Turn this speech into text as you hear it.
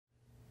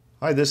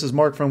Hi, this is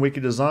Mark from Wiki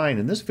Design.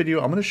 In this video,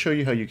 I'm going to show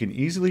you how you can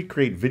easily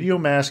create video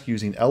masks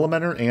using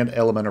Elementor and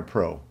Elementor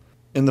Pro.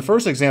 In the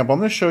first example, I'm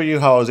going to show you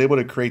how I was able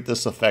to create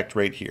this effect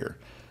right here.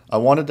 I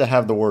wanted to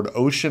have the word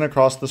ocean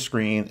across the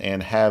screen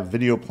and have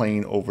video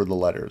playing over the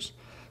letters.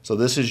 So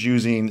this is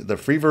using the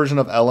free version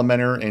of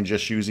Elementor and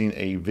just using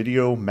a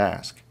video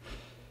mask.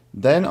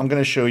 Then I'm going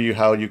to show you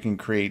how you can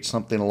create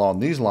something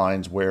along these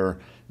lines where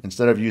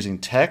instead of using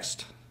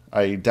text,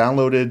 I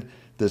downloaded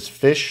this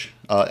fish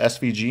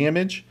SVG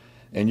image,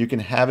 and you can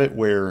have it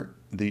where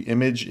the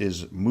image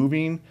is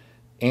moving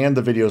and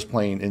the video is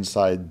playing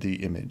inside the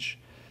image.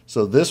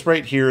 So this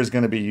right here is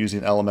going to be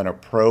using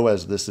Elementor Pro,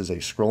 as this is a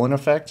scrolling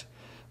effect,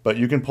 but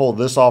you can pull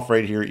this off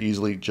right here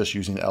easily just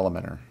using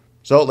Elementor.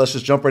 So let's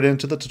just jump right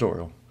into the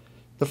tutorial.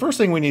 The first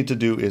thing we need to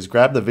do is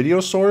grab the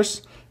video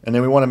source, and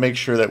then we want to make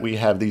sure that we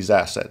have these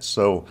assets.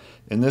 So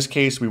in this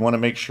case, we want to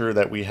make sure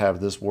that we have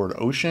this word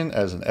ocean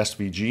as an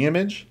SVG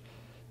image,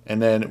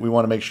 and then we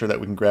want to make sure that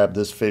we can grab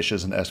this fish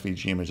as an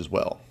SVG image as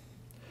well.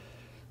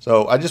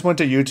 So I just went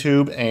to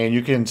YouTube, and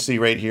you can see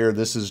right here,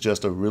 this is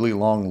just a really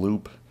long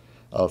loop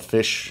of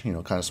fish, kind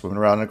of swimming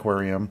around an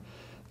aquarium.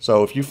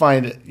 So if you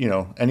find,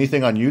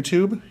 anything on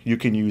YouTube, you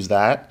can use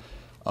that.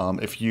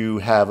 If you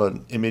have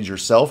an image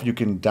yourself, you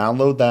can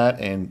download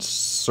that and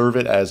serve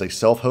it as a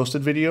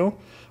self-hosted video,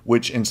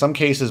 which in some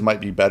cases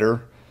might be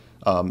better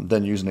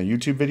than using a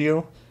YouTube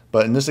video.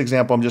 But in this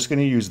example, I'm just going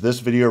to use this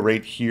video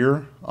right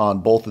here on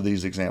both of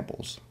these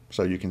examples.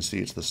 So you can see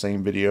it's the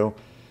same video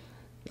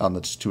on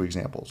the two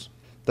examples.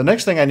 The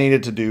next thing I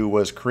needed to do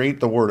was create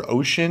the word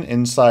ocean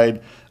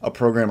inside a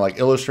program like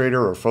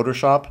Illustrator or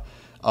Photoshop.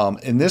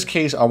 In this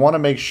case, I want to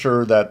make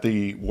sure that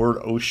the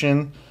word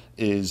ocean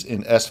is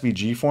in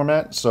SVG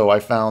format. So I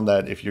found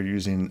that if you're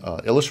using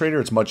Illustrator,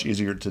 it's much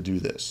easier to do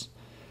this.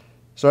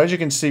 So as you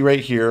can see right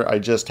here, I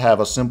just have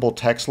a simple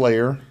text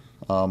layer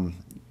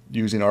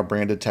using our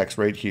branded text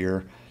right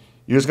here.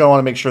 You're just going to want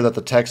to make sure that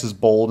the text is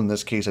bold. In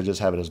this case, I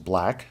just have it as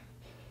black.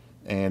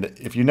 And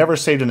if you never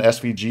saved an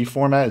SVG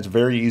format, it's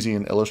very easy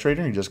in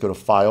Illustrator. You just go to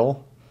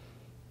File,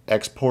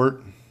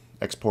 Export,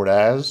 Export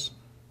As.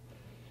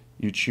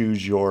 You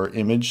choose your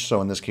image.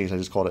 So in this case, I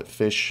just called it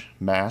Fish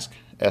Mask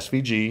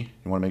SVG.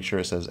 You want to make sure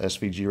it says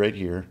SVG right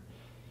here.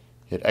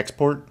 Hit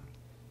Export.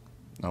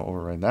 I'll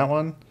override that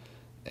one.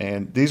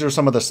 And these are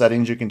some of the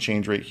settings you can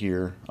change right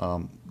here.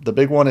 The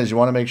big one is you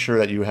want to make sure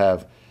that you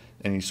have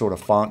any sort of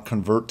font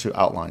convert to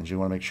outlines. You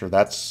want to make sure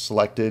that's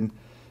selected.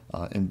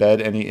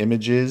 Embed any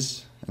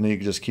images, and then you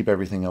can just keep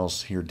everything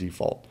else here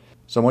default.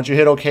 So once you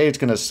hit OK, it's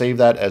going to save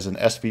that as an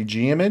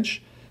SVG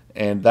image,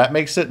 and that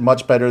makes it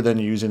much better than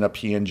using a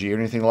PNG or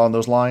anything along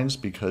those lines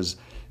because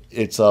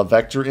it's a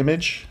vector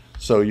image.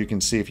 So you can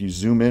see if you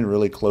zoom in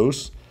really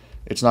close,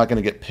 it's not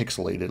going to get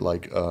pixelated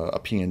like a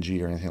PNG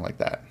or anything like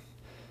that.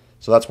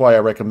 So that's why I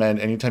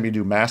recommend anytime you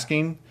do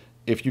masking,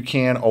 if you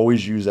can,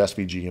 always use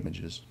SVG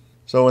images.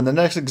 So in the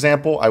next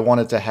example, I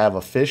wanted to have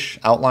a fish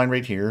outline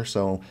right here.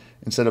 So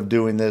instead of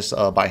doing this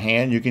by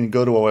hand, you can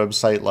go to a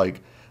website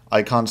like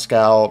Icon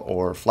Scout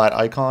or Flat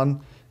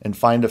Icon and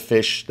find a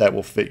fish that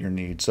will fit your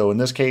needs. So in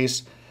this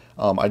case,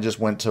 I just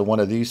went to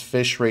one of these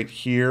fish right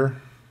here,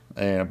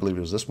 and I believe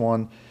it was this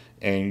one.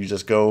 And you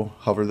just go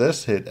hover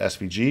this, hit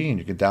SVG, and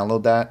you can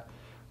download that.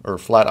 Or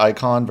Flat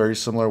Icon, very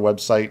similar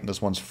website.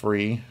 This one's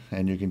free,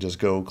 and you can just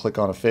go click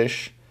on a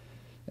fish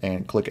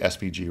and click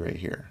SVG right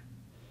here.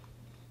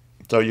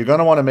 So you're going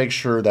to want to make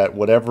sure that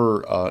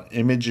whatever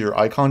image or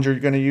icons you're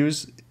going to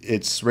use,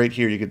 it's right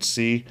here. You can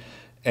see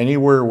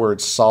anywhere where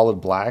it's solid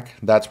black,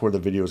 that's where the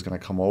video is going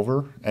to come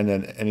over. And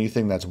then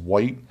anything that's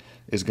white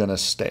is going to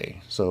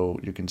stay. So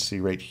you can see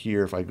right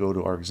here, if I go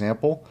to our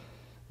example,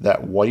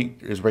 that white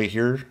is right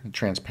here,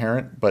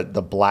 transparent, but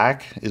the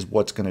black is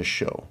what's going to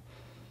show.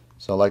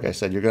 So like I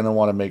said, you're going to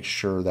want to make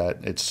sure that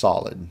it's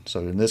solid.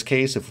 So in this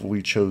case, if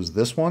we chose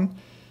this one,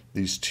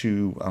 these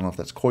two, I don't know if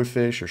that's koi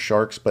fish or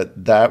sharks,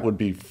 but that would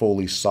be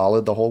fully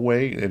solid the whole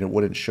way, and it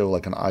wouldn't show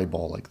like an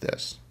eyeball like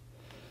this.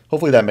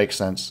 Hopefully that makes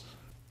sense.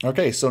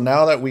 Okay, so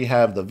now that we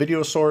have the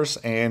video source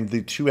and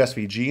the two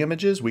SVG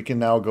images, we can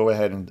now go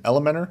ahead in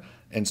Elementor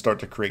and start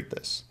to create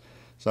this.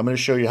 So I'm going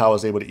to show you how I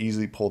was able to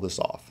easily pull this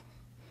off.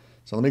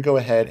 So let me go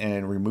ahead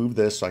and remove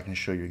this so I can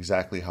show you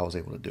exactly how I was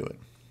able to do it.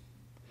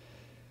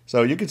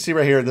 So you can see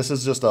right here, this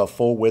is just a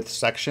full width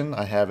section.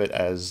 I have it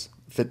as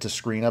fit to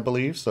screen, I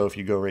believe. So if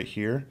you go right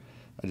here,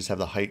 I just have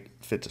the height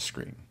fit to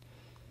screen.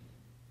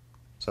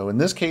 So in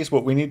this case,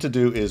 what we need to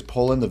do is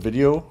pull in the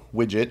video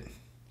widget.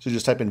 So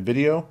just type in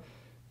video,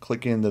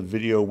 click in the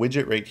video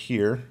widget right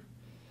here,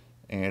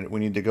 and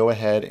we need to go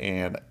ahead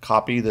and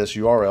copy this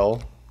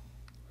URL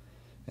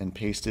and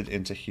paste it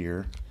into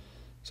here.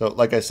 So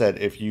like I said,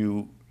 if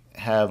you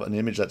have an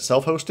image that's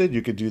self-hosted,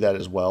 you could do that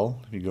as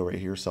well. If you go right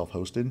here,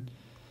 self-hosted.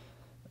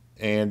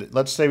 And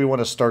let's say we want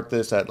to start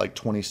this at like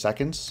 20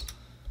 seconds.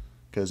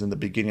 Because in the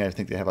beginning, I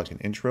think they have like an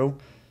intro.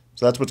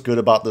 So that's what's good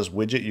about this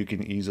widget. You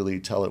can easily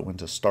tell it when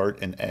to start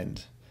and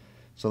end.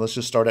 So let's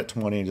just start at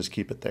 20 and just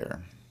keep it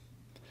there.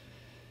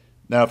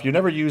 Now, if you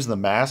never use the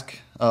mask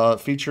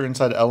feature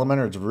inside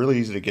Elementor, it's really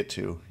easy to get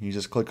to. You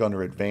just click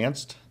under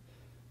Advanced,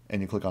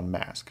 and you click on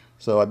mask.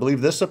 So I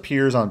believe this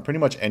appears on pretty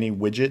much any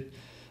widget.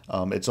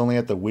 It's only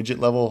at the widget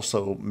level,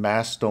 so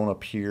masks don't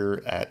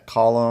appear at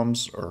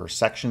columns or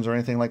sections or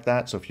anything like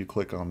that. So if you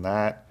click on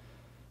that,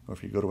 or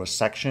if you go to a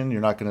section,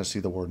 you're not going to see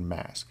the word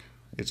mask.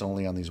 It's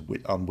only on these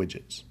on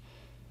widgets.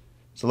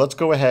 So let's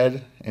go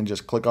ahead and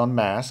just click on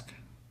mask,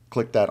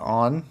 click that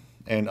on,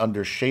 and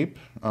under shape,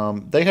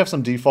 they have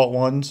some default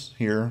ones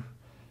here.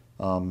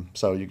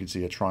 So you can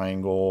see a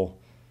triangle,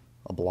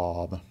 a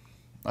blob.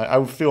 I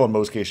would feel in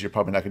most cases you're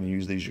probably not going to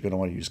use these. You're going to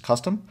want to use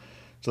custom.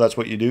 So that's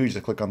what you do. You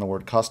just click on the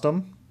word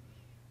custom.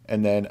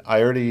 And then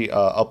I already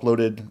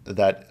uploaded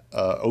that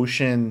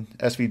ocean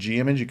SVG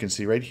image you can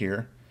see right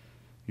here.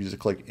 You just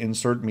click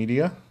insert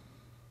media,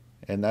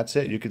 and that's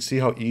it. You can see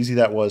how easy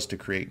that was to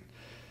create.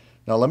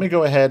 Now let me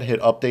go ahead, hit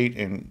update,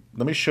 and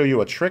let me show you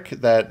a trick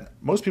that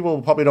most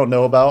people probably don't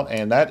know about,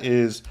 and that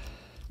is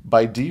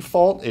by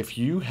default, if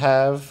you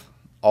have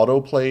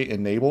autoplay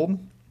enabled,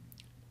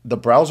 the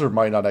browser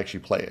might not actually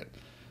play it.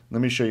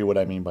 Let me show you what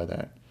I mean by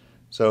that.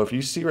 So if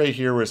you see right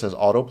here where it says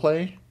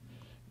autoplay,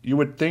 you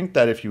would think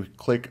that if you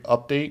click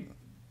update,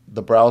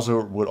 the browser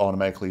would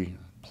automatically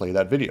play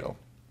that video.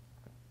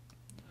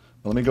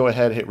 Let me go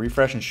ahead, hit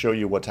refresh, and show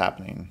you what's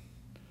happening.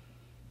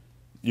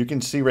 You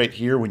can see right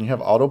here when you have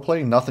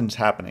autoplay, nothing's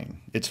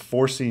happening. It's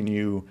forcing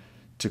you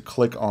to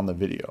click on the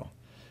video.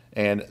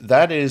 And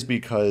that is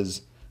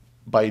because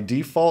by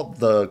default,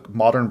 the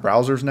modern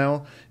browsers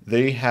now,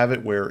 they have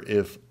it where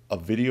if a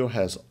video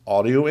has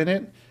audio in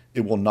it,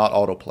 it will not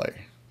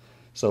autoplay.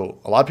 So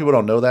a lot of people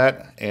don't know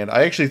that, and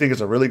I actually think it's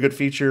a really good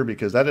feature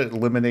because that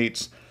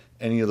eliminates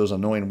any of those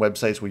annoying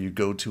websites where you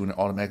go to and it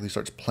automatically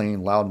starts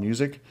playing loud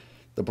music.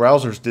 The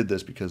browsers did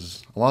this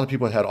because a lot of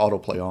people had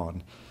autoplay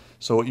on.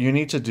 So what you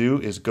need to do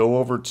is go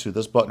over to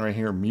this button right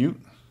here, mute,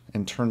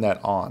 and turn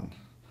that on.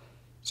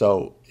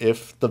 So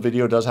if the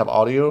video does have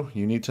audio,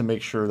 you need to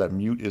make sure that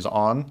mute is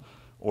on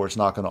or it's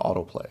not going to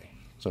autoplay.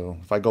 So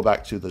if I go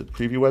back to the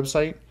preview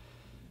website,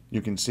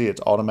 you can see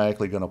it's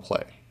automatically going to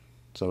play.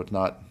 So it's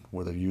not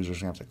where the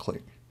user's going to have to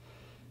click.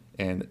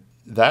 And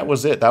that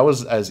was it. That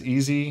was as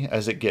easy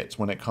as it gets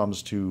when it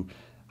comes to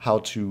how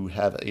to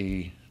have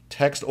a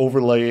text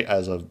overlay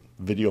as a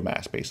video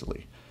mask,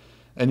 basically.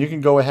 And you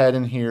can go ahead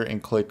in here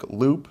and click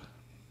loop.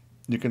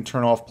 You can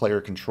turn off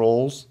player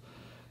controls,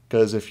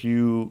 because if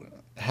you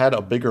had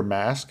a bigger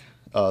mask,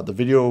 the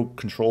video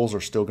controls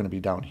are still going to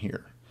be down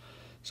here.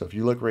 So if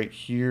you look right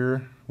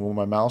here where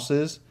my mouse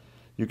is,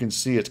 you can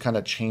see it's kind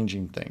of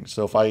changing things.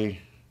 So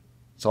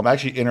I'm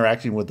actually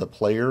interacting with the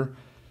player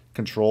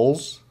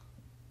controls,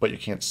 but you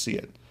can't see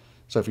it.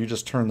 So if you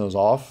just turn those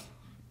off,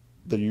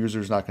 the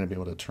user's not going to be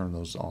able to turn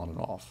those on and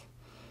off.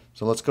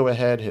 So let's go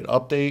ahead, hit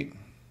update,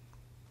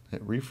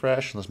 hit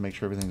refresh. Let's make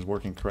sure everything's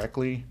working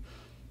correctly.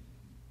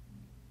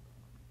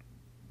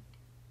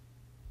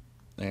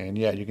 And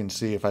yeah, you can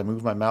see if I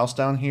move my mouse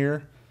down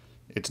here,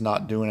 it's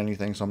not doing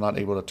anything, so I'm not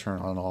able to turn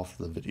on and off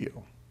the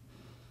video.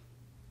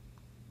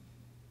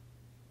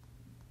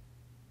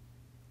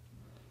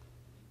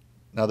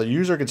 Now the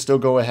user can still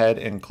go ahead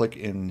and click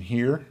in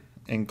here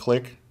and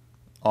click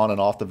on and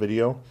off the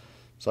video.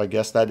 So I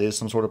guess that is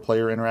some sort of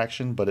player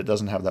interaction, but it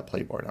doesn't have that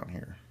play bar down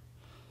here.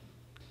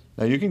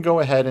 Now you can go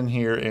ahead in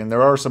here, and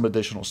there are some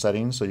additional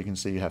settings. So you can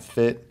see you have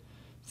fit,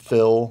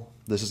 fill.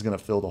 This is going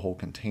to fill the whole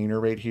container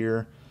right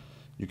here.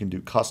 You can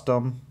do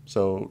custom.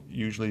 So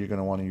usually you're going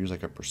to want to use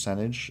like a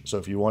percentage. So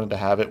if you wanted to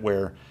have it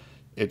where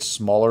it's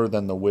smaller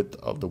than the width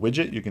of the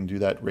widget, you can do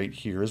that right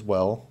here as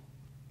well.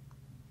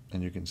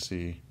 And you can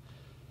see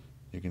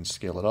you can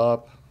scale it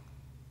up,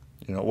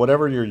 you know,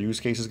 whatever your use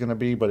case is going to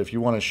be. But if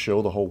you want to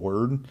show the whole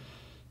word,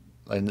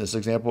 in this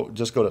example,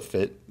 just go to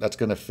fit. That's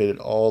going to fit it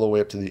all the way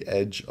up to the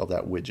edge of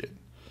that widget.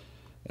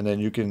 And then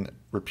you can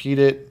repeat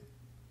it.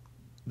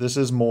 This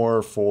is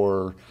more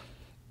for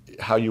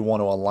how you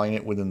want to align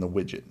it within the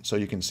widget. So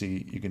you can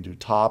see, you can do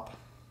top,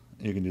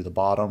 you can do the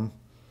bottom.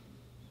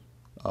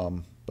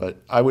 But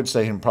I would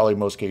say in probably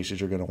most cases,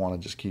 you're going to want to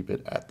just keep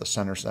it at the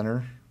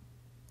center.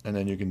 And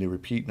then you can do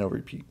repeat, no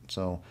repeat.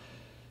 So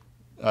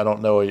I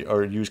don't know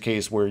a use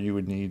case where you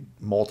would need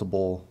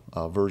multiple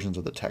versions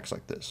of the text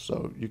like this.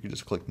 So you can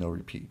just click no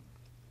repeat.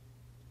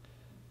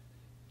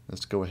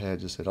 Let's go ahead,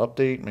 just hit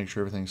update, make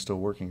sure everything's still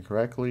working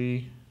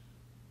correctly.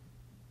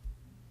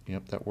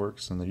 Yep, that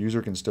works. And the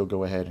user can still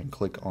go ahead and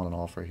click on and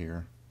off right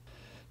here.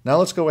 Now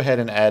let's go ahead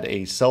and add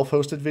a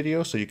self-hosted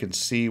video so you can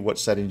see what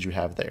settings you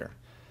have there.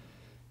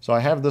 So I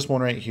have this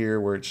one right here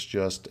where it's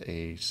just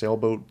a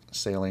sailboat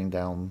sailing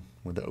down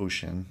with the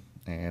ocean.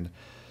 And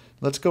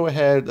let's go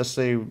ahead, let's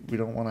say we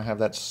don't want to have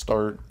that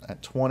start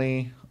at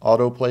 20.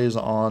 Autoplay is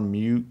on,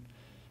 mute,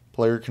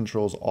 player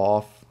controls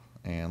off,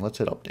 and let's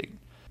hit update.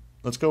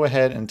 Let's go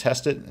ahead and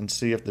test it and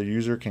see if the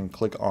user can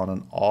click on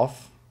and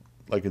off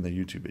like in the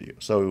YouTube video.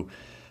 So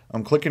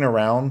I'm clicking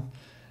around,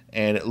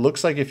 and it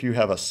looks like if you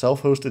have a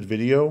self-hosted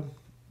video,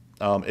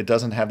 it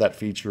doesn't have that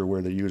feature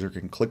where the user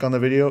can click on the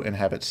video and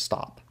have it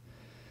stop.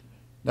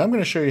 Now I'm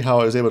going to show you how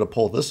I was able to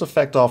pull this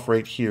effect off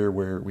right here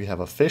where we have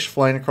a fish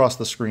flying across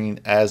the screen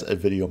as a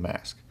video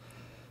mask.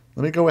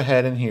 Let me go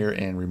ahead in here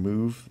and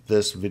remove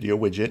this video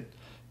widget,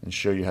 and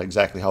show you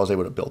exactly how I was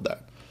able to build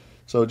that.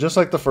 So just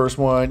like the first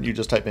one, you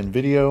just type in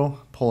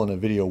video, pull in a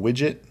video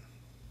widget,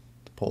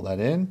 pull that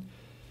in.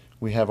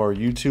 We have our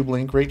YouTube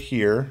link right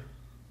here.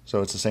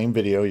 So it's the same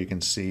video, you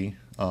can see.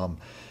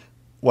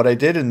 What I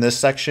did in this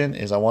section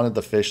is I wanted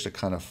the fish to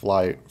kind of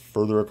fly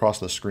further across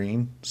the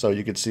screen. So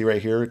you can see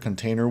right here,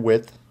 container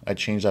width, I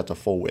changed that to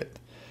full width.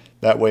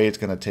 That way it's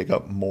going to take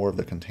up more of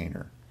the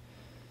container.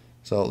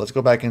 So let's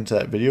go back into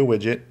that video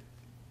widget.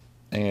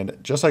 And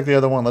just like the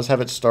other one, let's have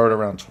it start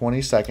around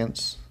 20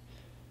 seconds.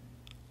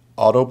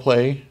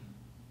 Autoplay,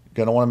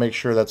 going to want to make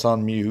sure that's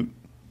on mute.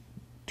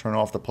 Turn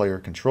off the player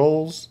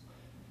controls.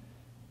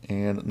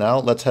 And now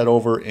let's head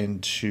over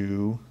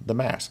into the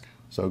mask.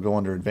 So go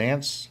under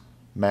Advanced,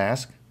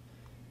 Mask,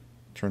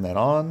 turn that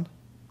on.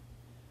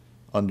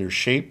 Under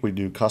Shape, we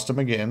do Custom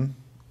again.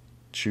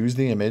 Choose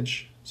the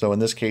image. So in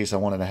this case, I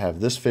wanted to have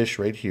this fish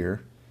right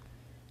here.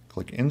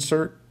 Click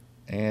Insert,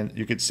 and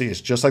you can see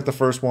it's just like the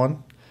first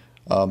one,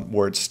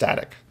 where it's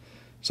static.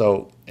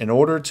 So in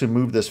order to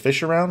move this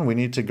fish around, we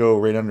need to go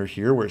right under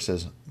here where it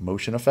says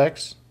Motion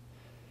Effects.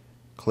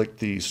 Click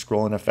the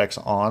Scrolling Effects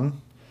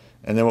on.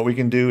 And then what we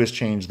can do is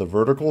change the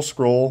vertical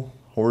scroll,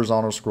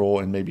 horizontal scroll,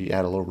 and maybe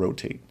add a little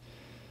rotate.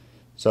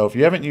 So if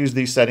you haven't used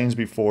these settings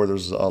before,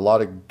 there's a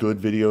lot of good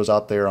videos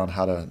out there on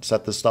how to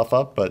set this stuff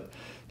up, but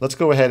let's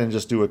go ahead and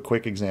just do a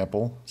quick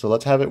example. So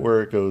let's have it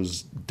where it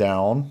goes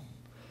down.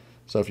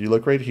 So if you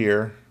look right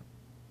here,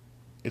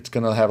 it's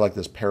going to have like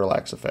this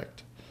parallax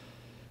effect.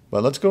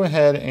 But let's go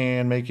ahead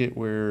and make it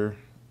where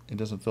it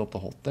doesn't fill up the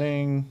whole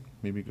thing.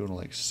 Maybe go to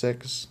like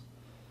 6.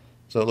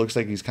 So it looks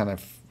like he's kind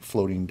of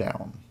floating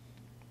down.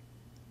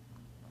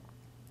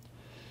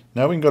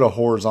 Now we can go to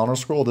horizontal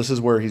scroll. This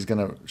is where he's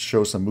going to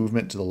show some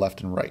movement to the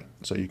left and right.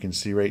 So you can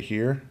see right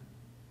here,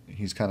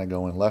 he's kind of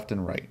going left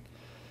and right.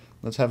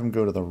 Let's have him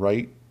go to the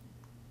right.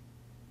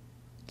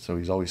 So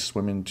he's always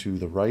swimming to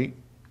the right.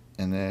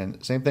 And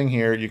then same thing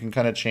here, you can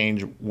kind of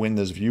change when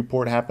this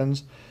viewport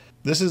happens.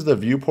 This is the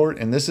viewport,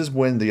 and this is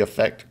when the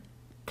effect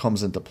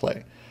comes into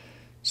play.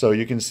 So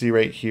you can see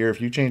right here, if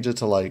you change it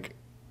to like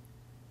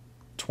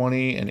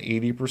 20 and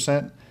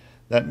 80%,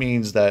 that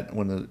means that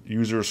when the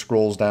user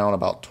scrolls down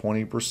about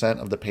 20%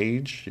 of the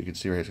page, you can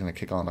see right, it's going to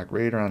kick on like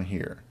right around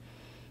here.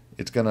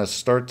 It's going to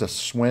start to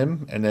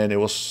swim, and then it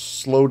will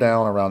slow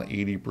down around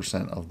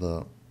 80% of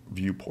the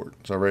viewport.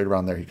 So right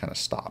around there, he kind of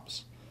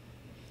stops.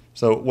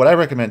 So what I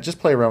recommend, just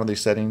play around with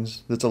these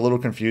settings. It's a little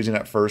confusing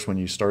at first when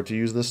you start to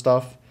use this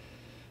stuff.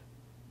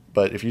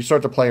 But if you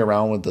start to play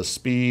around with the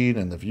speed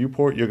and the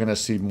viewport, you're going to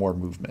see more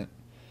movement.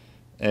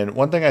 And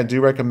one thing I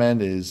do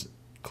recommend is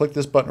click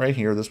this button right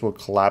here. This will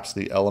collapse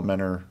the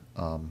Elementor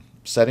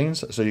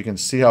settings so you can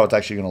see how it's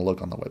actually going to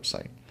look on the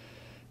website.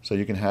 So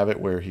you can have it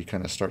where he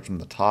kind of starts from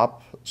the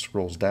top,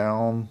 scrolls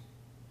down,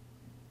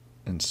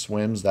 and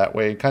swims that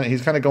way.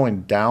 He's kind of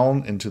going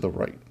down and to the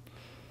right.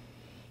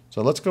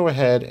 So let's go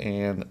ahead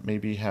and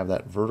maybe have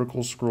that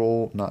vertical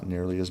scroll, not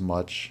nearly as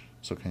much,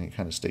 so it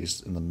kind of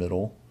stays in the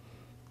middle.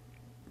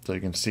 So you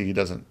can see he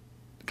doesn't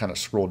kind of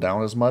scroll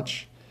down as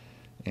much.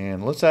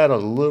 And let's add a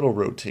little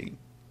rotate.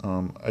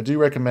 I do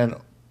recommend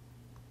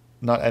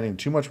not adding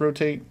too much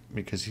rotate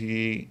because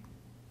he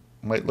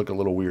might look a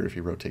little weird if he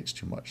rotates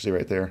too much. See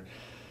right there?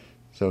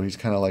 So he's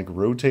kind of like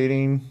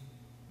rotating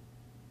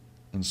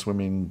and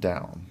swimming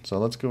down. So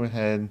let's go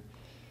ahead,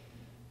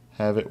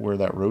 have it where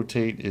that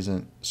rotate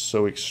isn't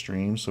so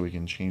extreme, so we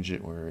can change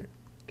it where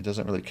it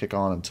doesn't really kick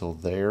on until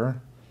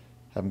there.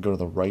 Have him go to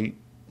the right.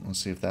 Let's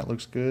see if that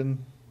looks good.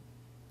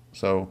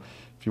 So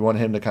if you want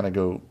him to kind of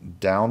go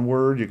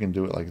downward, you can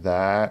do it like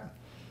that.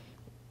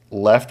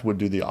 Left would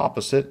do the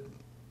opposite.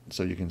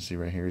 So you can see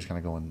right here, he's kind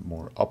of going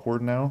more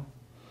upward now.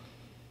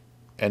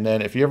 And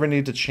then if you ever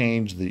need to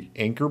change the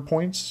anchor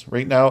points,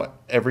 right now,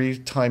 every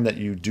time that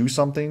you do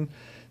something,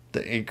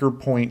 the anchor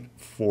point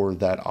for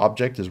that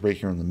object is right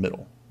here in the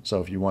middle. So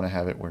if you want to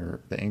have it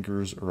where the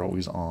anchors are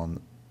always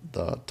on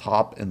the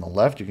top and the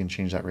left, you can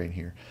change that right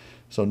here.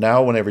 So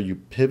now whenever you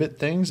pivot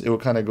things, it will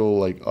kind of go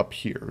like up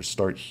here,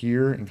 start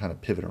here and kind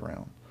of pivot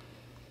around.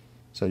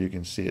 So you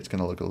can see it's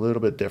going to look a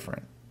little bit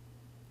different.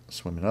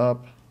 Swimming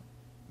up,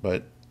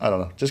 but I don't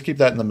know. Just keep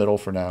that in the middle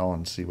for now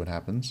and see what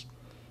happens.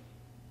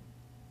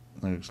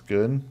 That looks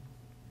good.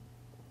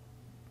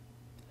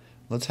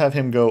 Let's have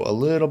him go a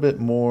little bit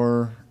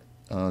more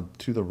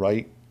to the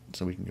right,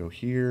 so we can go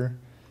here.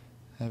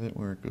 Have it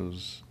where it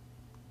goes.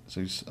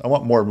 So I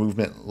want more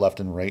movement left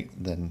and right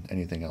than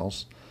anything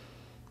else.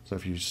 So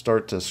if you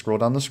start to scroll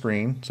down the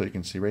screen, so you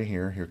can see right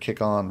here,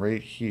 kick on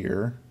right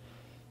here.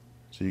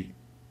 So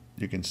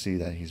you can see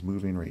that he's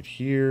moving right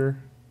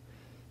here.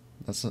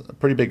 That's a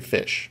pretty big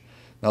fish.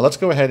 Now let's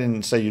go ahead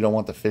and say you don't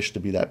want the fish to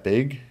be that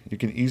big. You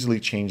can easily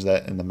change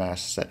that in the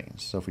mask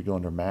settings. So if we go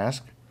under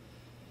mask,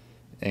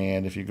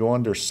 and if you go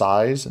under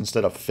size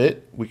instead of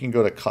fit, we can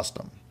go to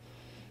custom.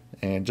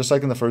 And just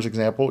like in the first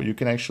example, you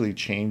can actually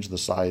change the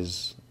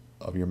size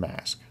of your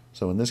mask.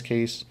 So in this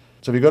case,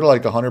 so if you go to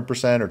like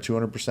 100% or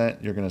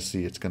 200%, you're going to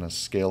see it's going to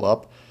scale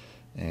up,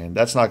 and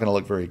that's not going to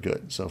look very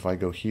good. So if I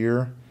go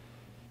here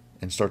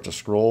and start to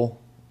scroll,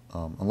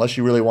 Unless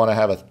you really want to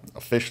have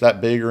a fish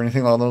that big or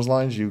anything along those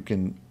lines, you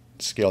can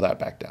scale that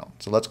back down.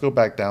 So let's go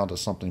back down to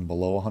something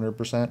below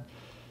 100%.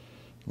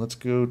 Let's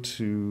go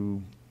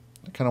to,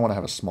 I kind of want to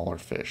have a smaller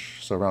fish,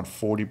 so around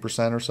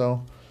 40% or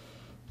so.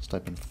 Let's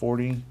type in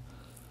 40,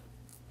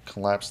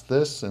 collapse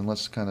this, and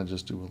let's kind of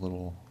just do a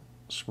little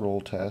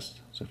scroll test.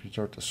 So if you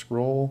start to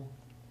scroll,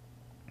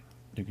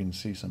 you can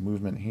see some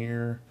movement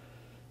here,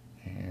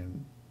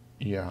 and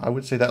yeah, I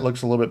would say that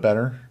looks a little bit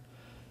better.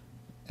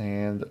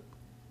 And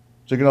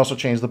so you can also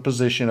change the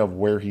position of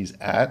where he's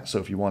at. So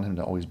if you want him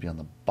to always be on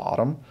the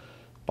bottom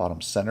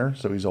center,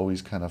 so he's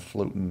always kind of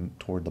floating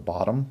toward the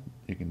bottom,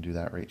 you can do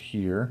that right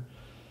here.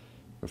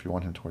 If you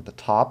want him toward the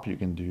top, you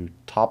can do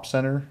top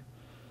center.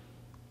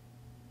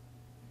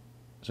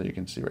 So you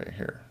can see right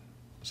here.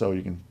 So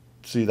you can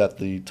see that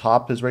the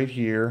top is right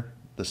here,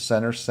 the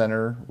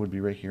center would be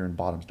right here, and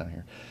bottom's down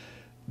here.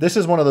 This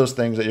is one of those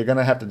things that you're going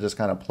to have to just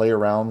kind of play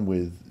around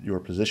with your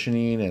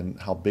positioning and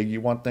how big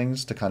you want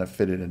things to kind of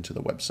fit it into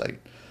the website.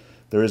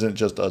 There isn't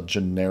just a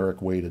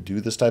generic way to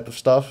do this type of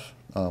stuff.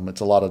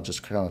 It's a lot of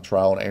just kind of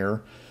trial and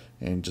error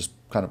and just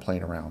kind of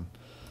playing around.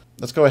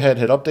 Let's go ahead,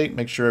 hit update,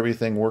 make sure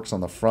everything works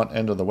on the front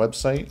end of the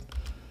website.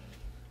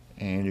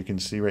 And you can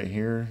see right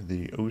here,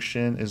 the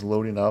ocean is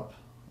loading up,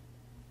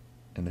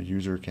 and the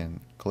user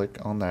can click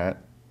on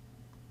that.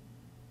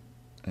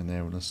 And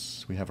then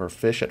we have our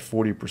fish at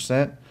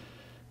 40%,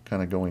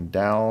 kind of going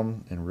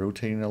down and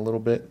rotating a little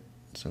bit.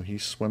 So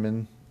he's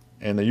swimming,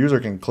 and the user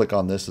can click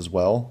on this as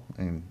well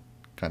and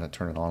kind of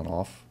turn it on and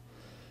off.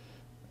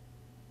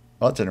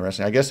 Well, that's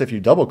interesting. I guess if you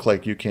double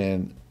click, you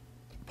can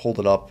pull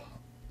it up.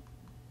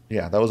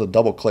 Yeah, that was a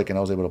double click, and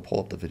I was able to pull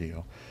up the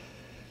video.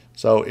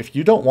 So if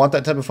you don't want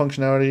that type of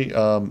functionality,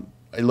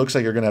 it looks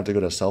like you're going to have to go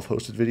to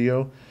self-hosted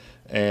video.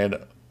 And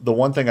the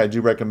one thing I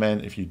do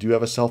recommend, if you do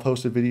have a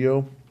self-hosted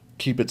video,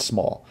 keep it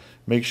small.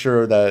 Make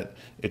sure that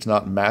it's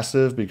not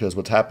massive, because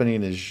what's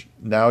happening is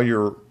now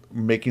you're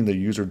making the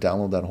user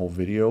download that whole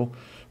video.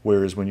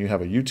 Whereas when you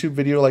have a YouTube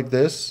video like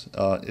this,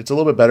 it's a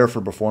little bit better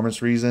for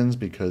performance reasons,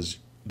 because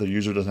the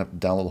user doesn't have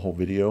to download the whole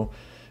video.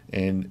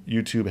 And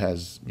YouTube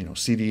has,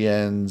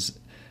 CDNs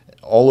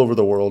all over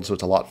the world, so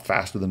it's a lot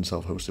faster than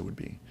self-hosted would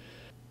be.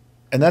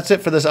 And that's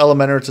it for this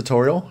Elementor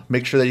tutorial.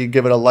 Make sure that you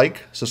give it a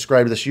like,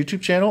 subscribe to this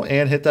YouTube channel,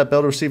 and hit that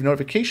bell to receive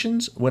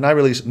notifications when I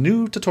release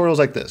new tutorials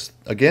like this.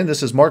 Again,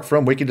 this is Mark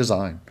from Wiki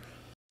Design.